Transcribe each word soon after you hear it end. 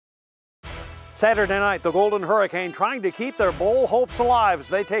Saturday night, the Golden Hurricane trying to keep their bowl hopes alive as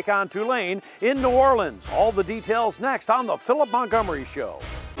they take on Tulane in New Orleans. All the details next on the Philip Montgomery Show.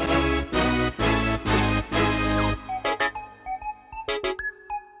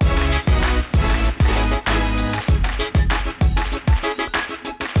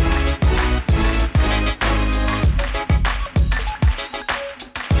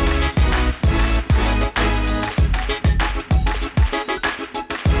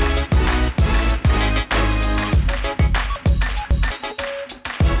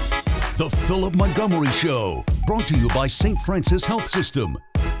 The Philip Montgomery Show, brought to you by St. Francis Health System,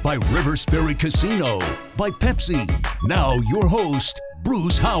 by River Spirit Casino, by Pepsi. Now your host,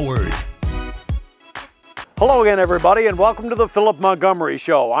 Bruce Howard. Hello again, everybody, and welcome to the Philip Montgomery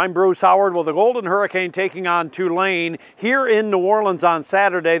Show. I'm Bruce Howard with the Golden Hurricane taking on Tulane here in New Orleans on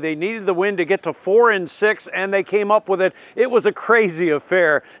Saturday. They needed the win to get to 4-6, and they came up with it. It was a crazy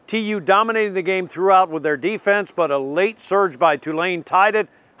affair. TU dominating the game throughout with their defense, but a late surge by Tulane tied it.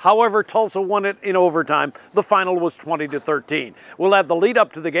 However, Tulsa won it in overtime. The final was 20-13. We'll have the lead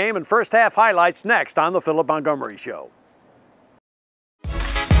up to the game and first half highlights next on the Philip Montgomery Show.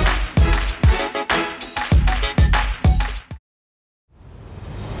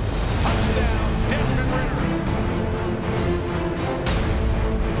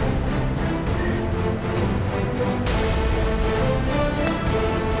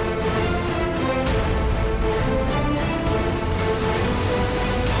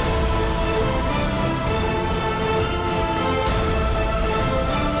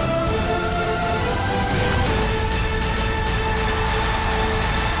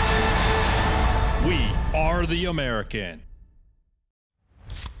 The American.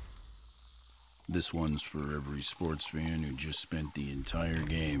 This one's for every sports fan who just spent the entire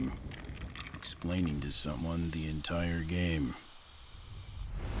game explaining to someone the entire game.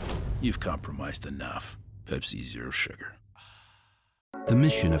 You've compromised enough. Pepsi Zero Sugar. The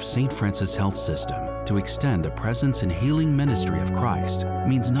mission of St. Francis Health System to extend a presence and healing ministry of Christ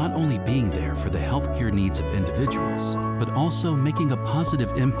means not only being there for the healthcare needs of individuals, but also making a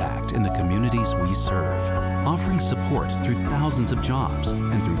positive impact in the communities we serve, offering support through thousands of jobs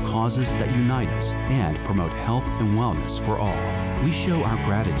and through causes that unite us and promote health and wellness for all. We show our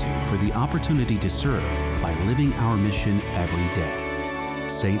gratitude for the opportunity to serve by living our mission every day.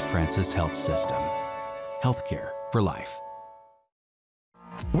 St. Francis Health System. Healthcare for life.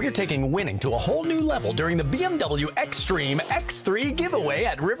 We're taking winning to a whole new level during the BMW Extreme X3 giveaway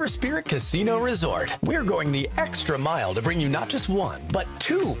at River Spirit Casino Resort. We're going the extra mile to bring you not just one, but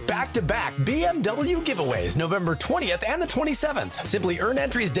two back-to-back BMW giveaways November 20th and the 27th. Simply earn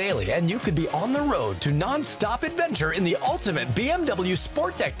entries daily and you could be on the road to non-stop adventure in the ultimate BMW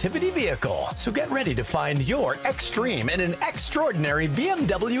sports activity vehicle. So get ready to find your Extreme in an extraordinary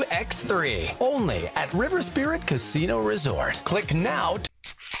BMW X3. Only at River Spirit Casino Resort. Click now to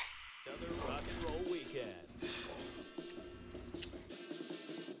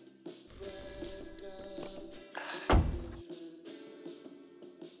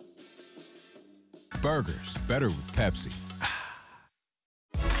burgers, better with Pepsi.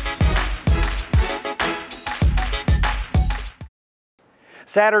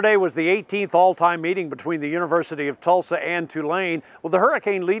 Saturday was the 18th all-time meeting between the University of Tulsa and Tulane, with the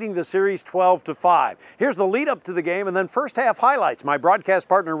Hurricane leading the series 12-5. Here's the lead up to the game and then first half highlights. My broadcast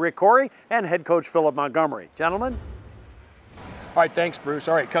partner Rick Corey and head coach Philip Montgomery. Gentlemen. All right, thanks, Bruce.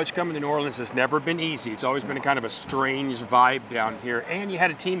 All right, Coach, coming to New Orleans has never been easy. It's always been a kind of a strange vibe down here. And you had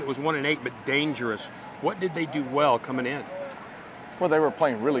a team that was 1-8 but dangerous. What did they do well coming in? Well, they were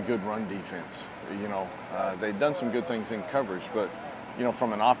playing really good run defense. You know, they'd done some good things in coverage, but, you know,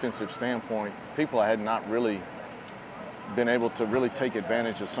 from an offensive standpoint, people had not really been able to really take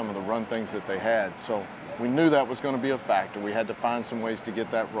advantage of some of the run things that they had. So we knew that was going to be a factor. We had to find some ways to get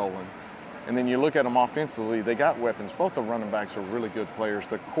that rolling. And then you look at them offensively, they got weapons. Both the running backs are really good players.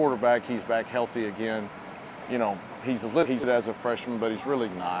 The quarterback, he's back healthy again. You know, he's listed as a freshman, but he's really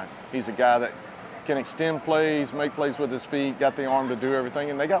not. He's a guy that can extend plays, make plays with his feet, got the arm to do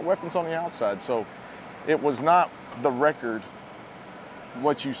everything, and they got weapons on the outside. So it was not the record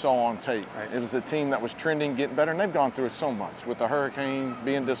what you saw on tape. Right. It was a team that was trending, getting better, and they've gone through it so much with the Hurricane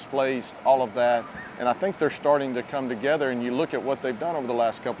being displaced, all of that. And I think they're starting to come together, and you look at what they've done over the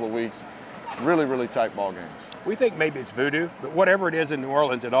last couple of weeks, really, really tight ball games. We think maybe it's voodoo, but whatever it is in New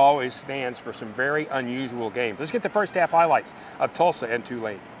Orleans, it always stands for some very unusual games. Let's get the first half highlights of Tulsa and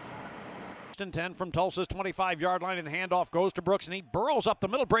Tulane. 1st and 10 from Tulsa's 25-yard line, and the handoff goes to Brooks, and he burrows up the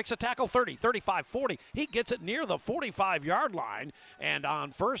middle, breaks a tackle, 30, 35, 40. He gets it near the 45-yard line, and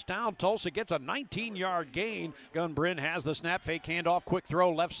on 1st down, Tulsa gets a 19-yard gain. Gunbryn has the snap, fake handoff, quick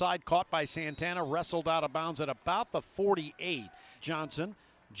throw, left side, caught by Santana, wrestled out of bounds at about the 48.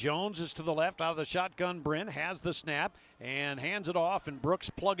 Jones is to the left out of the shotgun. Bryn has the snap and hands it off, and Brooks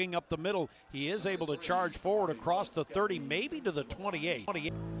plugging up the middle. He is able to charge forward across the 30, maybe to the 28.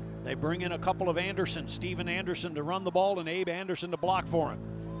 They bring in a couple of Anderson, Steven Anderson to run the ball, and Abe Anderson to block for him.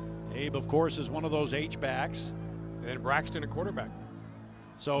 Abe, of course, is one of those H-backs. And Braxton, a quarterback.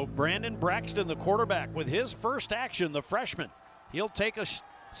 So Brandon Braxton, the quarterback, with his first action, the freshman. He'll take a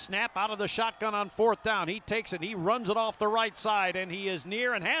snap out of the shotgun on 4th down. He takes it, he runs it off the right side, and he is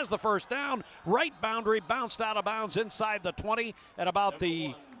near and has the 1st down. Right boundary, bounced out of bounds inside the 20 at about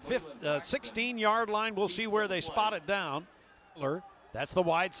the 16-yard line. We'll see where they spot it down. That's the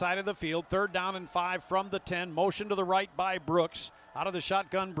wide side of the field. 3rd down and 5 from the 10. Motion to the right by Brooks. Out of the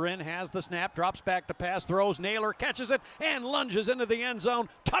shotgun, Bryn has the snap, drops back to pass, throws. Naylor catches it and lunges into the end zone.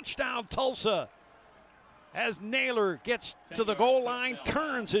 Touchdown, Tulsa. As Naylor gets to the goal line,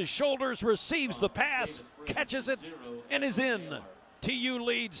 turns his shoulders, receives the pass, catches it, and is in. TU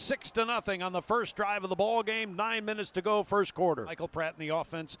leads 6-0 on the first drive of the ball game. 9 minutes to go, first quarter. Michael Pratt in the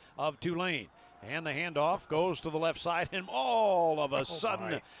offense of Tulane. And the handoff goes to the left side, and all of a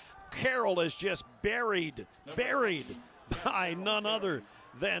sudden, Carroll is just buried by none other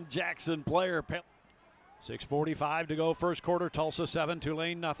than Jackson player. 6:45 to go, first quarter. Tulsa 7,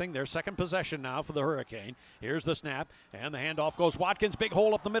 Tulane nothing. Their second possession now for the Hurricane. Here's the snap, and the handoff goes Watkins. Big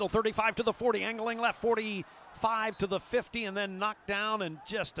hole up the middle, 35 to the 40, angling left, 45 to the 50, and then knocked down, and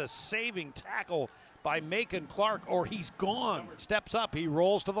just a saving tackle by Macon Clark, or he's gone. Steps up, he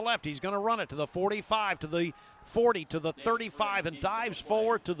rolls to the left. He's going to run it to the 45, to the 40, to the 35, and dives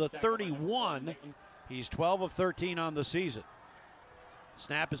forward to the 31. He's 12 of 13 on the season.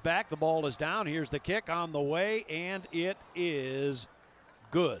 Snap is back, the ball is down. Here's the kick on the way, and it is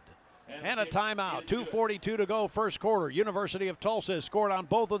good. And a timeout. 2:42 to go, first quarter. University of Tulsa has scored on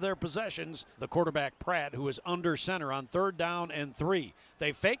both of their possessions. The quarterback, Pratt, who is under center on 3rd down and 3.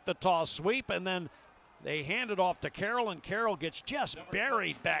 They fake the toss sweep, and then they hand it off to Carroll, and Carroll gets just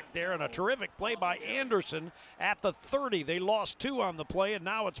buried back there, and a terrific play by Anderson at the 30. They lost 2 on the play, and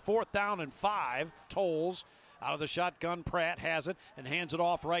now it's 4th down and 5. Tolles out of the shotgun, Pratt has it and hands it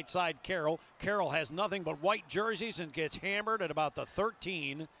off right side Carroll. Carroll has nothing but white jerseys and gets hammered at about the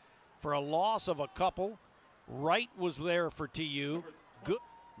 13 for a loss of a couple. Wright was there for TU. Good.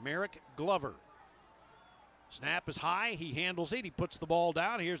 Merrick Glover. Snap is high. He handles it. He puts the ball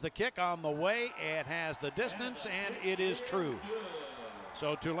down. Here's the kick on the way. It has the distance, and it is true.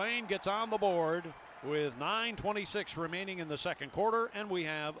 So Tulane gets on the board with 9:26 remaining in the second quarter, and we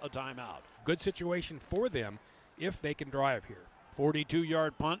have a timeout. Good situation for them if they can drive here.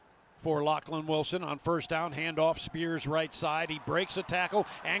 42-yard punt for Lachlan Wilson on 1st down. Handoff, Spears right side. He breaks a tackle,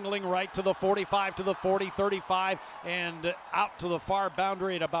 angling right to the 45, to the 40, 35, and out to the far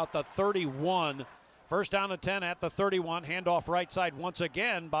boundary at about the 31. 1st down and 10 at the 31. Handoff right side once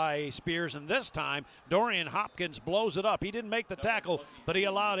again by Spears, and this time Dorian Hopkins blows it up. He didn't make the tackle, but he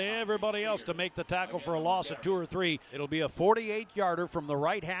allowed everybody else to make the tackle for a loss of 2 or 3. It'll be a 48-yarder from the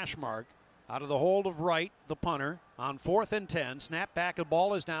right hash mark out of the hold of Wright, the punter, on 4th and 10. Snap back, the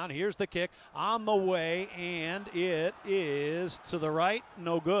ball is down. Here's the kick on the way, and it is to the right,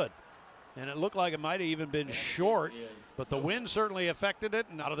 no good. And it looked like it might have even been short, but the wind certainly affected it.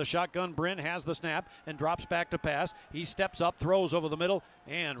 And out of the shotgun, Bryn has the snap and drops back to pass. He steps up, throws over the middle,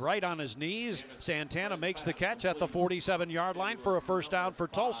 and right on his knees, Santana makes the catch at the 47-yard line for a 1st down for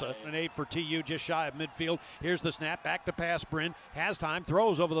Tulsa. An 8 for TU, just shy of midfield. Here's the snap, back to pass. Bryn has time,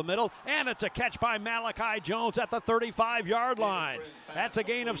 throws over the middle, and it's a catch by Malachi Jones at the 35-yard line. That's a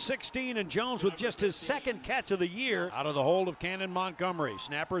gain of 16, and Jones with just his 2nd catch of the year out of the hold of Cannon Montgomery.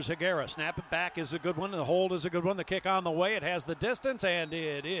 Snapper is Higuera. Snap it back is a good one. The hold is a good one. The kick on the way. It has the distance, and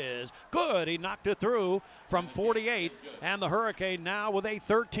it is good. He knocked it through from 48, and the Hurricane now with a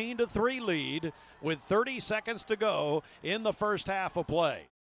 13-3 lead with 30 seconds to go in the first half of play.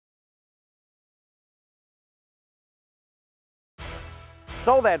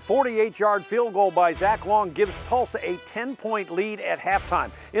 So that 48-yard field goal by Zach Long gives Tulsa a 10-point lead at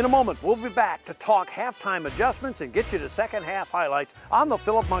halftime. In a moment, we'll be back to talk halftime adjustments and get you to second half highlights on the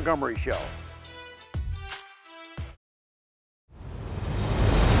Philip Montgomery Show.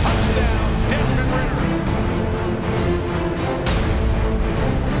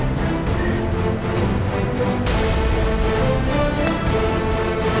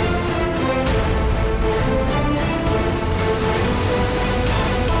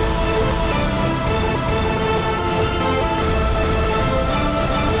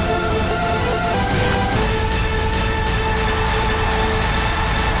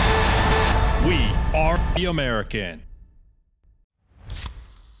 Hurricane.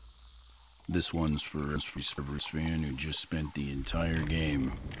 This one's for a Rivers fan who just spent the entire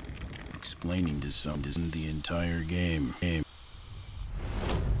game explaining to someone the entire game.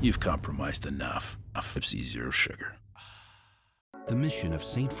 You've compromised enough. Pepsi Zero Sugar. The mission of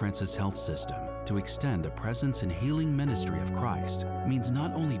St. Francis Health System to extend a presence and healing ministry of Christ means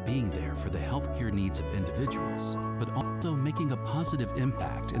not only being there for the healthcare needs of individuals, but also making a positive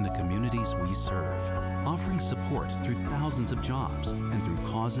impact in the communities we serve, offering support through thousands of jobs and through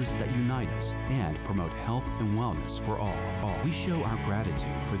causes that unite us and promote health and wellness for all. We show our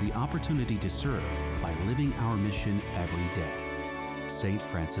gratitude for the opportunity to serve by living our mission every day. St.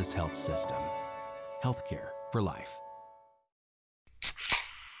 Francis Health System. Healthcare for life.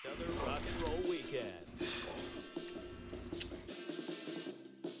 Another rock and roll weekend.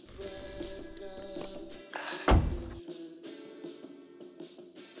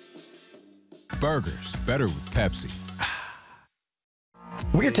 Burgers, better with Pepsi.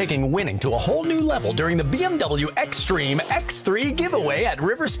 We're taking winning to a whole new level during the BMW Extreme X3 giveaway at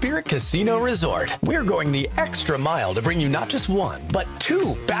River Spirit Casino Resort. We're going the extra mile to bring you not just one, but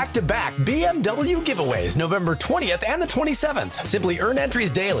two back-to-back BMW giveaways November 20th and the 27th. Simply earn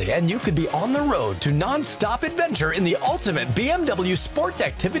entries daily and you could be on the road to non-stop adventure in the ultimate BMW sports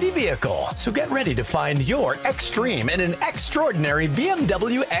activity vehicle. So get ready to find your Extreme in an extraordinary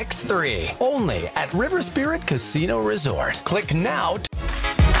BMW X3. Only at River Spirit Casino Resort. Click now.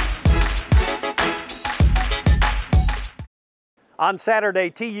 On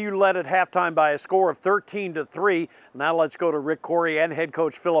Saturday, TU led at halftime by a score of 13-3. Now let's go to Rick Corey and head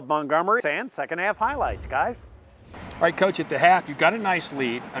coach Philip Montgomery and second half highlights, guys. All right, Coach, at the half, you've got a nice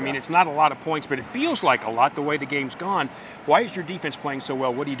lead. I mean, it's not a lot of points, but it feels like a lot the way the game's gone. Why is your defense playing so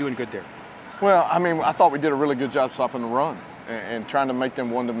well? What are you doing good there? Well, I mean, I thought we did a really good job stopping the run and trying to make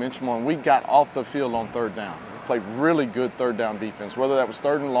them one-dimensional. And we got off the field on third down. Played really good third down defense, whether that was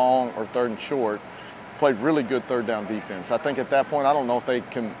third and long or third and short. Played really good third down defense. I think at that point, I don't know if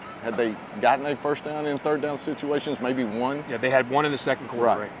had they gotten a first down in third down situations, maybe one. Yeah, they had one in the second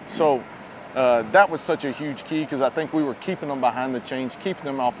quarter, right? So that was such a huge key because I think we were keeping them behind the chains, keeping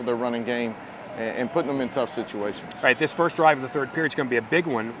them off of their running game, and putting them in tough situations. All right, this first drive of the third period is going to be a big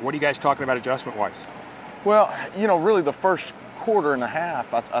one. What are you guys talking about adjustment-wise? Well, you know, really the first quarter and a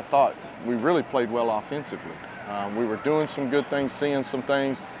half, I thought we really played well offensively. We were doing some good things, seeing some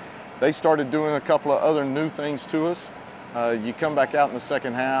things. They started doing a couple of other new things to us. You come back out in the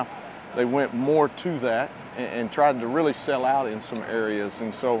second half, they went more to that and tried to really sell out in some areas.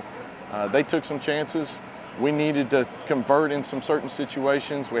 And so they took some chances. We needed to convert in some certain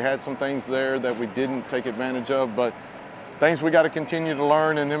situations. We had some things there that we didn't take advantage of, but things we got to continue to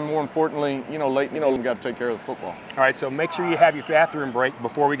learn. And then more importantly, we got to take care of the football. All right, so make sure you have your bathroom break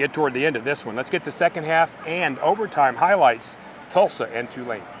before we get toward the end of this one. Let's get to second half and overtime highlights, Tulsa and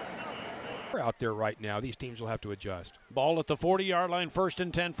Tulane. Out there right now, these teams will have to adjust. Ball at the 40-yard line, 1st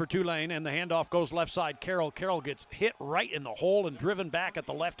and 10 for Tulane, and the handoff goes left side. Carroll gets hit right in the hole and driven back at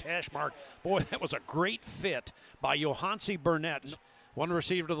the left hash mark. Boy, that was a great fit by Johansi Burnett. One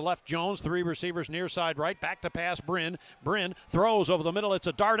receiver to the left, Jones. Three receivers near side right. Back to pass, Bryn. Bryn throws over the middle. It's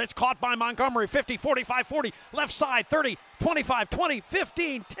a dart. It's caught by Montgomery. 50, 45, 40. Left side, 30, 25, 20,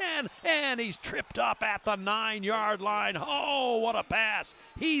 15, 10. And he's tripped up at the 9-yard line. Oh, what a pass.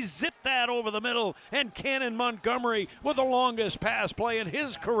 He zipped that over the middle. And Cannon Montgomery with the longest pass play in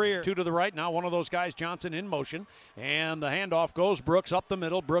his career. Two to the right. Now one of those guys, Johnson, in motion. And the handoff goes Brooks up the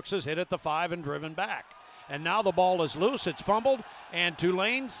middle. Brooks is hit at the 5 and driven back. And now the ball is loose. It's fumbled. And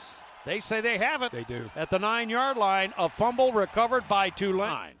Tulane's, they say they have it. They do. At the 9-yard line, a fumble recovered by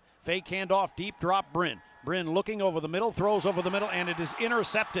Tulane. Fake handoff, deep drop, Bryn. Bryn looking over the middle, throws over the middle, and it is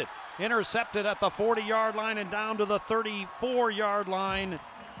intercepted. Intercepted at the 40-yard line and down to the 34-yard line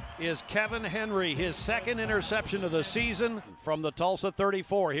is Kevin Henry, his second interception of the season from the Tulsa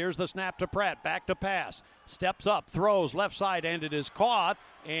 34. Here's the snap to Pratt, back to pass. Steps up, throws left side, and it is caught.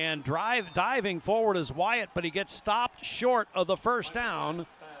 And diving forward is Wyatt, but he gets stopped short of the first down.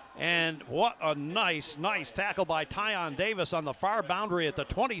 And what a nice tackle by Tyon Davis on the far boundary at the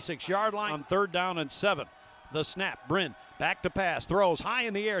 26-yard line on 3rd down and 7. The snap, Bryn, back to pass, throws high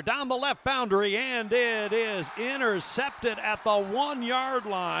in the air, down the left boundary, and it is intercepted at the 1-yard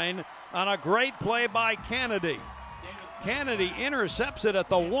line on a great play by Kennedy. Kennedy intercepts it at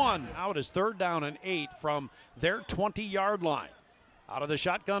the 1. Now it is 3rd down and 8 from their 20-yard line. Out of the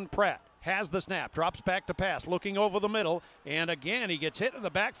shotgun, Pratt has the snap, drops back to pass, looking over the middle, and again he gets hit in the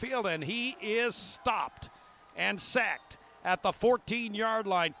backfield, and he is stopped and sacked at the 14-yard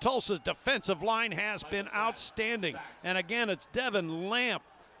line. Tulsa's defensive line has been outstanding, and again it's Devin Lamp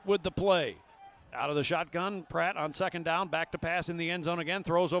with the play. Out of the shotgun, Pratt on second down, back to pass in the end zone again,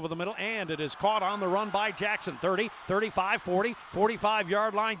 throws over the middle, and it is caught on the run by Jackson. 30, 35, 40,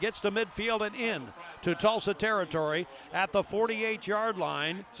 45-yard line, gets to midfield and in to Tulsa territory at the 48-yard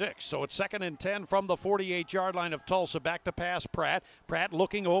line. 6, so it's 2nd and 10 from the 48-yard line of Tulsa, back to pass Pratt. Pratt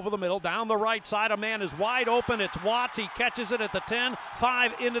looking over the middle, down the right side, a man is wide open, it's Watts, he catches it at the 10,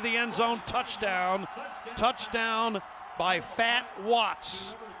 5 into the end zone, touchdown. Touchdown by Fat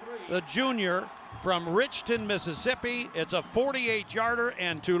Watts, the junior from Richton, Mississippi. It's a 48-yarder,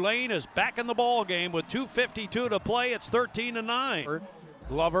 and Tulane is back in the ball game with 2:52 to play. It's 13-9.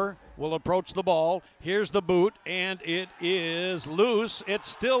 Glover will approach the ball. Here's the boot, and it is loose. It's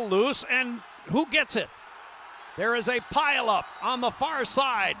still loose, and who gets it? There is a pileup on the far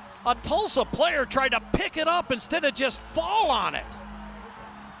side. A Tulsa player tried to pick it up instead of just fall on it.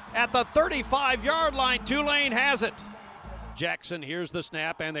 At the 35-yard line, Tulane has it. Jackson, here's the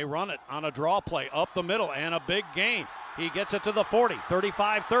snap, and they run it on a draw play up the middle, and a big gain. He gets it to the 40,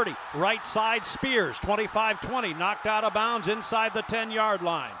 35-30. Right side, Spears, 25-20, knocked out of bounds inside the 10-yard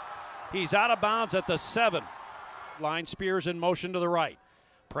line. He's out of bounds at the 7 line. Spears in motion to the right.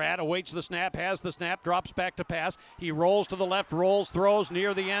 Pratt awaits the snap, has the snap, drops back to pass. He rolls to the left, rolls, throws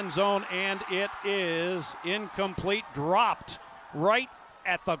near the end zone, and it is incomplete. Dropped right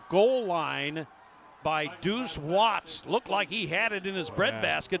at the goal line by Deuce Watts. Looked like he had it in his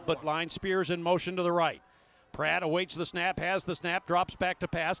breadbasket, but line Spears in motion to the right. Pratt awaits the snap, has the snap, drops back to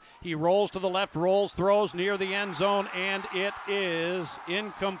pass. He rolls to the left, rolls, throws near the end zone, and it is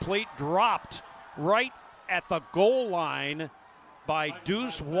incomplete. Dropped right at the goal line by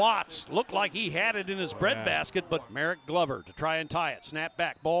Deuce Watts. Looked like he had it in his breadbasket, but Merrick Glover to try and tie it. Snap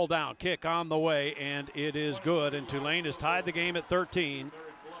back, ball down, kick on the way, and it is good. And Tulane has tied the game at 13.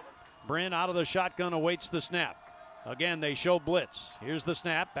 Bryn out of the shotgun awaits the snap. Again, they show blitz. Here's the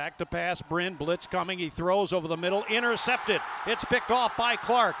snap, back to pass. Bryn, blitz coming. He throws over the middle, intercepted. It's picked off by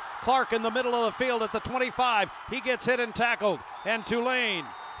Clark. Clark in the middle of the field at the 25. He gets hit and tackled, and Tulane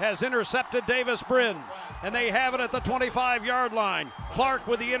has intercepted Davis Bryn, and they have it at the 25-yard line. Clark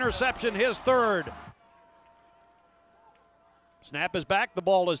with the interception, his 3rd. Snap is back, the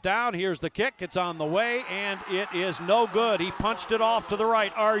ball is down. Here's the kick, it's on the way, and it is no good. He punched it off to the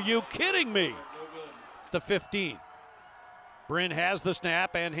right. Are you kidding me? The 15. Bryn has the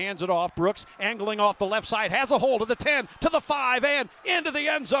snap and hands it off. Brooks angling off the left side, has a hold of the 10, to the 5, and into the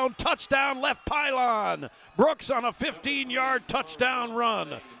end zone. Touchdown, left pylon. Brooks on a 15-yard touchdown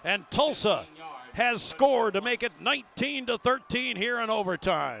run, and Tulsa has scored to make it 19-13 here in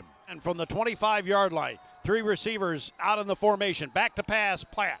overtime. And from the 25-yard line, 3 receivers out in the formation. Back to pass,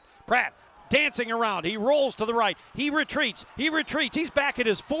 Pratt dancing around. He rolls to the right. He retreats. He's back at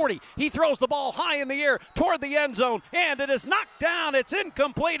his 40. He throws the ball high in the air toward the end zone, and it is knocked down. It's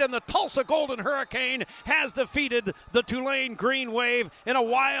incomplete, and the Tulsa Golden Hurricane has defeated the Tulane Green Wave in a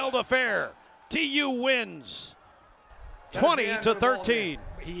wild affair. TU wins 20-13.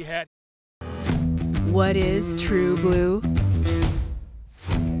 He had. What is true blue?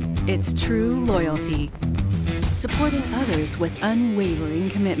 It's true loyalty, supporting others with unwavering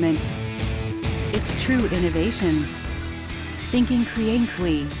commitment. It's true innovation, thinking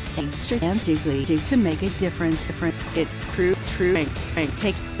creatively and strategically to make a difference. It's true strength,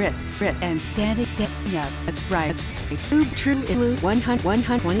 take risks and standing up. That's right. True blue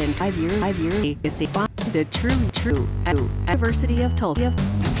 105-year legacy. The true University of Tulsa.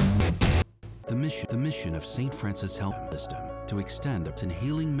 The mission of St. Francis Health System to extend an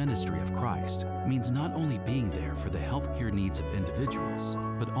healing ministry of Christ means not only being there for the healthcare needs of individuals,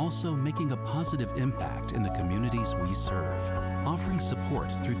 but also making a positive impact in the communities we serve, offering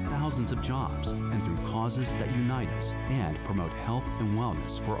support through thousands of jobs and through causes that unite us and promote health and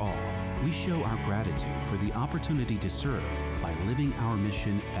wellness for all. We show our gratitude for the opportunity to serve by living our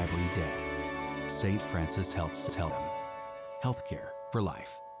mission every day. St. Francis Health System. Healthcare for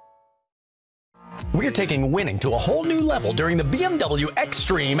life. We're taking winning to a whole new level during the BMW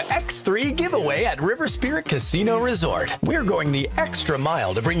Extreme X3 giveaway at River Spirit Casino Resort. We're going the extra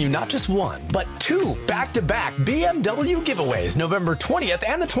mile to bring you not just 1, but 2 back-to-back BMW giveaways November 20th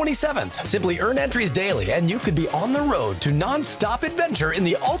and the 27th. Simply earn entries daily and you could be on the road to non-stop adventure in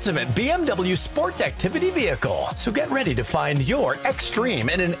the ultimate BMW sports activity vehicle. So get ready to find your Extreme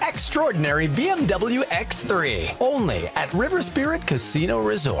in an extraordinary BMW X3. Only at River Spirit Casino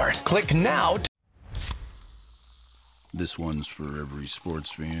Resort. Click now to This one's for every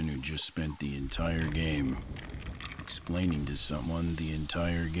sports fan who just spent the entire game explaining to someone the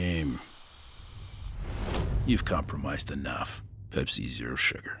entire game. You've compromised enough. Pepsi Zero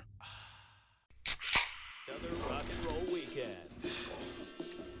Sugar. Another rock and roll weekend.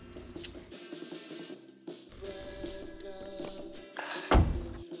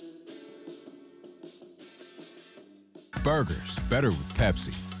 Burgers, better with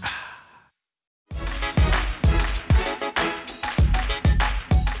Pepsi.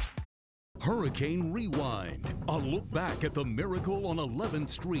 Hurricane Rewind, a look back at the miracle on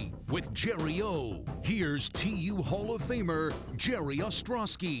 11th Street with Jerry O. Here's TU Hall of Famer Jerry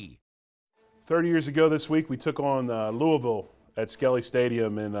Ostrowski. 30 years ago this week, we took on Louisville at Skelly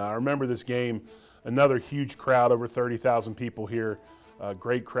Stadium, and I remember this game, another huge crowd, over 30,000 people here.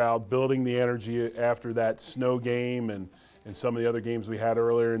 Great crowd, building the energy after that snow game and some of the other games we had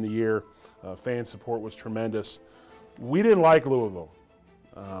earlier in the year. Fan support was tremendous. We didn't like Louisville.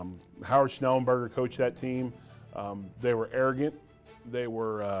 Howard Schnellenberger coached that team. They were arrogant, they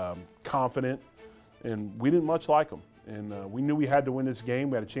were confident, and we didn't much like them. And we knew we had to win this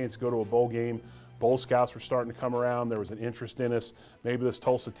game. We had a chance to go to a bowl game. Bowl scouts were starting to come around. There was an interest in us. Maybe this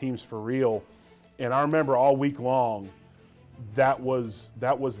Tulsa team's for real. And I remember all week long, that was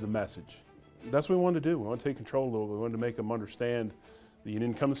the message. That's what we wanted to do. We wanted to take control of Louisville. We wanted to make them understand that you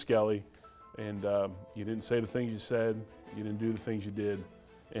didn't come to Skelly, and you didn't say the things you said, you didn't do the things you did.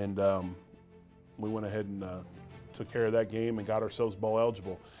 And we went ahead and took care of that game and got ourselves bowl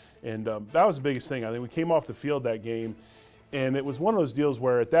eligible. And that was the biggest thing. I think we came off the field that game, and it was one of those deals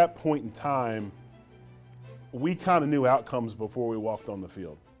where at that point in time, we kind of knew outcomes before we walked on the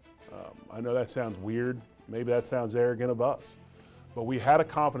field. I know that sounds weird. Maybe that sounds arrogant of us. But we had a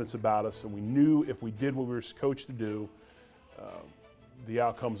confidence about us, and we knew if we did what we were coached to do, the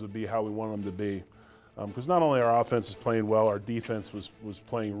outcomes would be how we wanted them to be. Because not only our offense is playing well, our defense was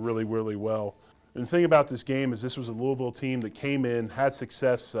playing really, really well. And the thing about this game is this was a Louisville team that came in, had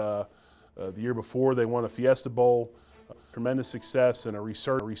success the year before. They won a Fiesta Bowl, tremendous success, and a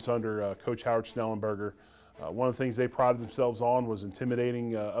resurgence under Coach Howard Schnellenberger. One of the things they prided themselves on was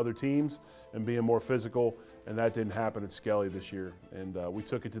intimidating other teams and being more physical, and that didn't happen at Skelly this year. And we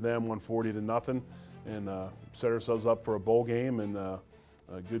took it to them 140-0 and set ourselves up for a bowl game and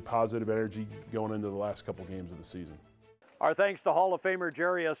good positive energy going into the last couple games of the season. Our thanks to Hall of Famer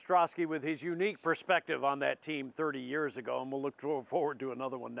Jerry Ostrowski with his unique perspective on that team 30 years ago, and we'll look forward to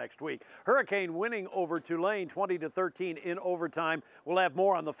another one next week. Hurricane winning over Tulane 20-13 in overtime. We'll have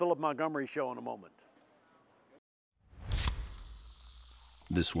more on the Philip Montgomery Show in a moment.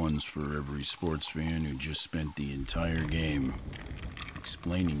 This one's for every sports fan who just spent the entire game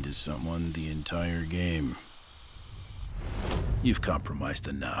explaining to someone the entire game. You've compromised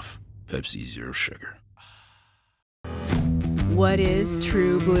enough. Pepsi Zero Sugar. What is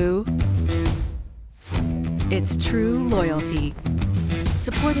true blue? It's true loyalty.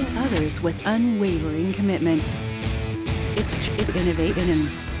 Supporting others with unwavering commitment. It's innovating and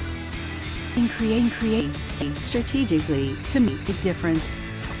create strategically to make a difference.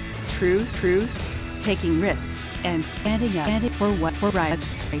 It's true, taking risks and standing up for what for right.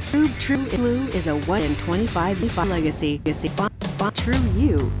 True Blue is a 1 in 25 legacy. True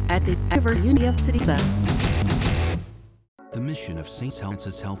you at the University. The mission of St.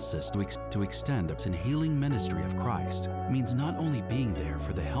 Francis Health System to extend an healing ministry of Christ means not only being there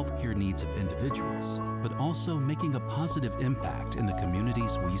for the healthcare needs of individuals, but also making a positive impact in the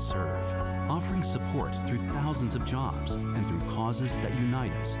communities we serve, offering support through thousands of jobs and through causes that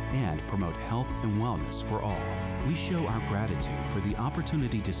unite us and promote health and wellness for all. We show our gratitude for the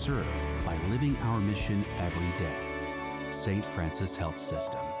opportunity to serve by living our mission every day. St. Francis Health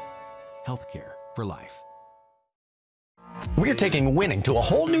System. Healthcare for life. We're taking winning to a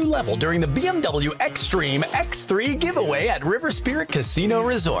whole new level during the BMW Xtreme X3 giveaway at River Spirit Casino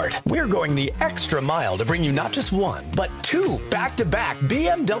Resort. We're going the extra mile to bring you not just one, but two back-to-back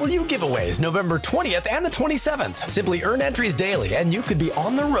BMW giveaways November 20th and the 27th. Simply earn entries daily and you could be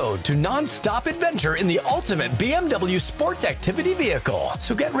on the road to non-stop adventure in the ultimate BMW sports activity vehicle.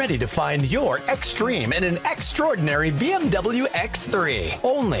 So get ready to find your Xtreme in an extraordinary BMW X3.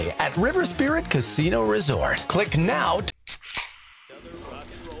 Only at River Spirit Casino Resort. Click now to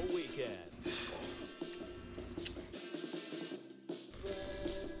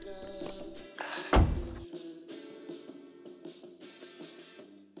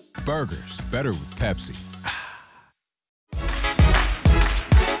Burgers, better with Pepsi.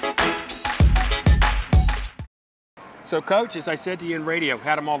 So, Coach, as I said to you in radio,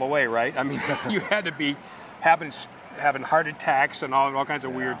 had them all the way, right? I mean, you had to be having heart attacks and all kinds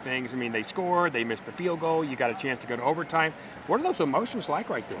of weird things. I mean, they scored, they missed the field goal, you got a chance to go to overtime. What are those emotions like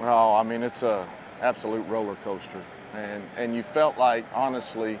right there? Oh, I mean, it's a absolute roller coaster. And you felt like,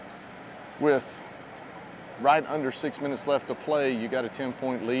 honestly, with right under 6 minutes left to play, you got a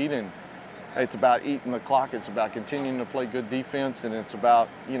 10-point lead, and it's about eating the clock. It's about continuing to play good defense, and it's about,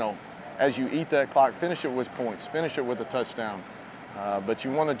 you know, as you eat that clock, finish it with points, finish it with a touchdown. But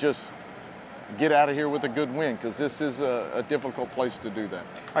you want to just get out of here with a good win, because this is a difficult place to do that.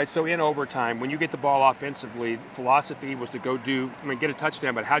 All right, so in overtime, when you get the ball offensively, philosophy was to go get a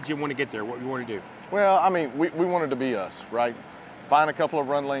touchdown, but how did you want to get there? What you want to do? Well, I mean, we wanted to be us, right? Find a couple of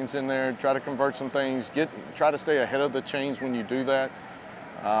run lanes in there, try to convert some things, try to stay ahead of the chains when you do that.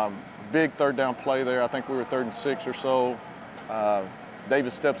 Big third down play there. I think we were 3rd and 6 or so.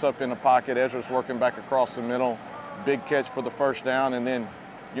 Davis steps up in the pocket. Ezra's working back across the middle. Big catch for the first down, and then,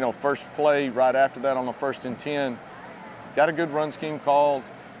 you know, first play right after that on the 1st and 10. Got a good run scheme called.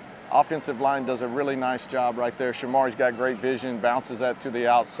 Offensive line does a really nice job right there. Shamari's got great vision, bounces that to the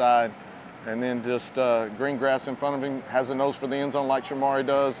outside, and then just green grass in front of him, has a nose for the end zone like Shamari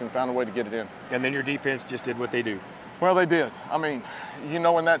does, and found a way to get it in. And then your defense just did what they do. Well, they did. I mean, you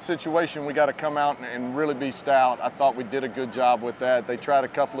know, in that situation, we got to come out and really be stout. I thought we did a good job with that. They tried a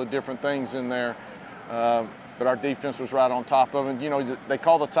couple of different things in there, but our defense was right on top of it. You know, they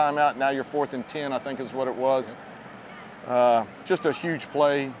call the timeout. Now you're 4th and 10, I think is what it was. Just a huge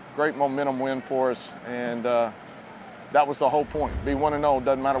play, great momentum win for us, and that was the whole point. Be 1-0,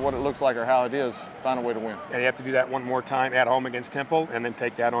 doesn't matter what it looks like or how it is, find a way to win. And you have to do that one more time at home against Temple and then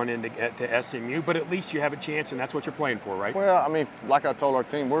take that on into to SMU, but at least you have a chance, and that's what you're playing for, right? Well, I mean, like I told our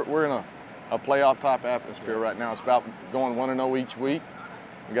team, we're in a playoff type atmosphere right now. It's about going 1-0 each week.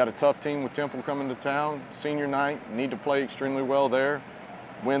 We got a tough team with Temple coming to town, senior night, need to play extremely well there,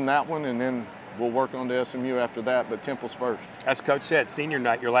 win that one, and then we'll work on the SMU after that, but Temple's first. As Coach said, senior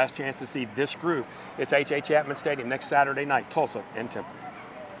night, your last chance to see this group. It's H.A. Chapman Stadium next Saturday night, Tulsa and Temple.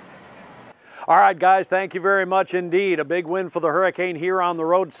 All right, guys, thank you very much indeed. A big win for the Hurricane here on the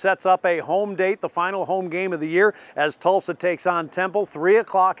road sets up a home date, the final home game of the year, as Tulsa takes on Temple. 3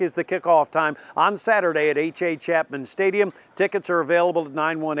 o'clock is the kickoff time on Saturday at H.A. Chapman Stadium. Tickets are available at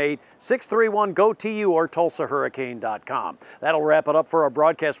 918-631-GO-TU or TulsaHurricane.com. That'll wrap it up for our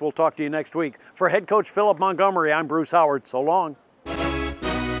broadcast. We'll talk to you next week. For head coach Philip Montgomery, I'm Bruce Howard. So long.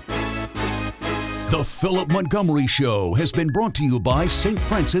 The Philip Montgomery Show has been brought to you by St.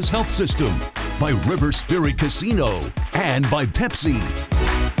 Francis Health System, by River Spirit Casino, and by Pepsi.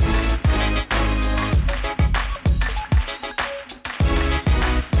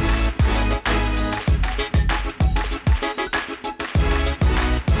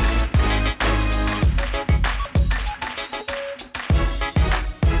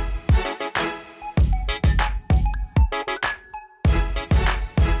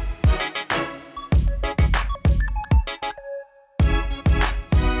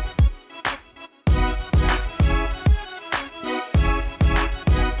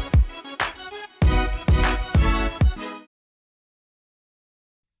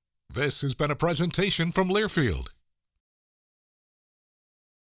 This has been a presentation from Learfield,